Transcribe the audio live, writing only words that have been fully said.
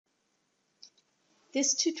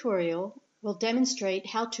This tutorial will demonstrate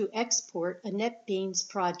how to export a NetBeans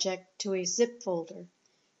project to a zip folder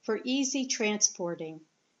for easy transporting.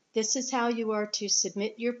 This is how you are to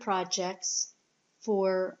submit your projects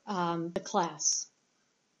for the class.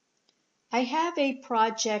 I have a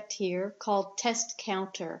project here called Test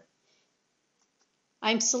Counter.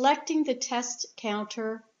 I'm selecting the Test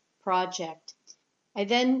Counter project. I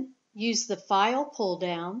then use the File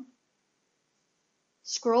pull-down,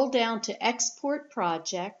 scroll down to Export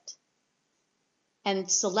Project, and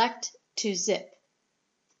select to zip.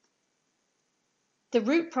 The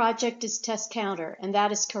root project is Test Counter, and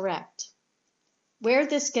that is correct. Where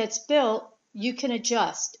this gets built, you can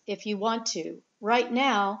adjust if you want to. Right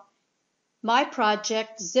now, my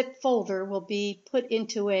project zip folder will be put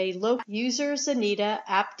into a local users Anita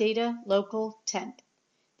app data local temp.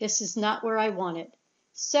 This is not where I want it.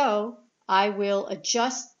 So I will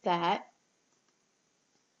adjust that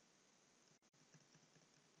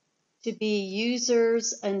to be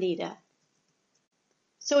users Anita.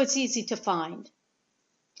 So it's easy to find.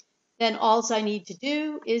 Then all I need to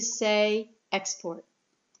do is say export.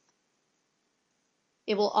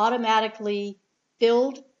 It will automatically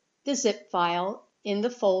build the zip file in the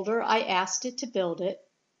folder I asked it to build it.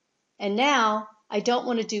 And now I don't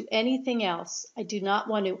want to do anything else. I do not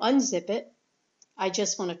want to unzip it. I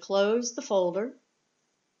just want to close the folder.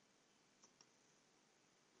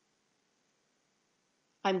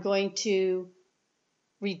 I'm going to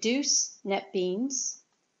reduce NetBeans,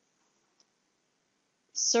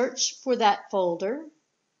 search for that folder.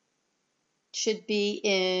 It should be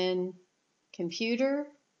in Computer,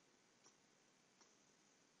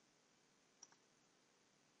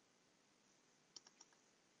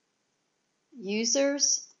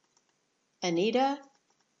 Users, Anita,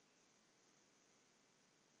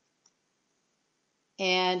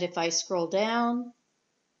 and if I scroll down,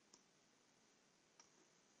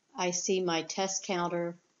 I see my Test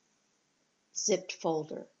Counter zipped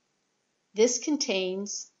folder. This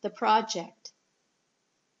contains the project.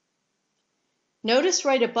 Notice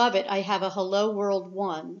right above it I have a Hello World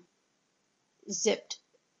 1 zipped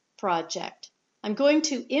project. I'm going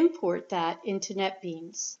to import that into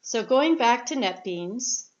NetBeans. So going back to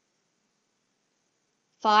NetBeans,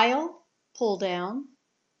 File, pull down,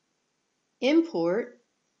 Import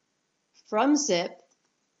from Zip.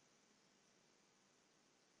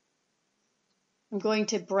 I'm going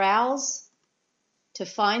to browse to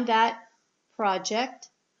find that project.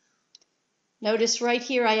 Notice right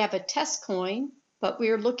here I have a test coin, but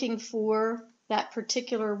we're looking for that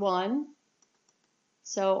particular one.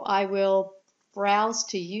 So I will browse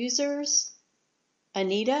to Users,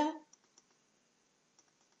 Anita,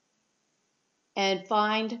 and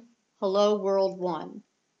find Hello World 1.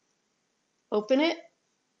 Open it,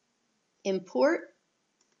 import,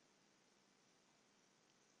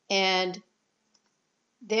 and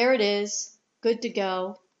there it is, good to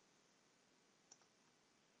go.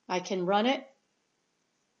 I can run it.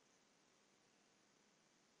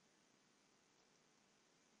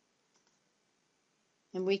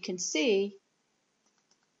 And we can see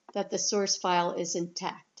that the source file is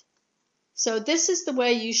intact. So this is the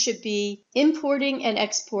way you should be importing and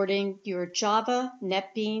exporting your Java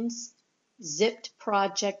NetBeans zipped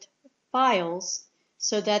project files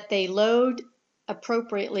so that they load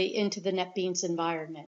appropriately into the NetBeans environment.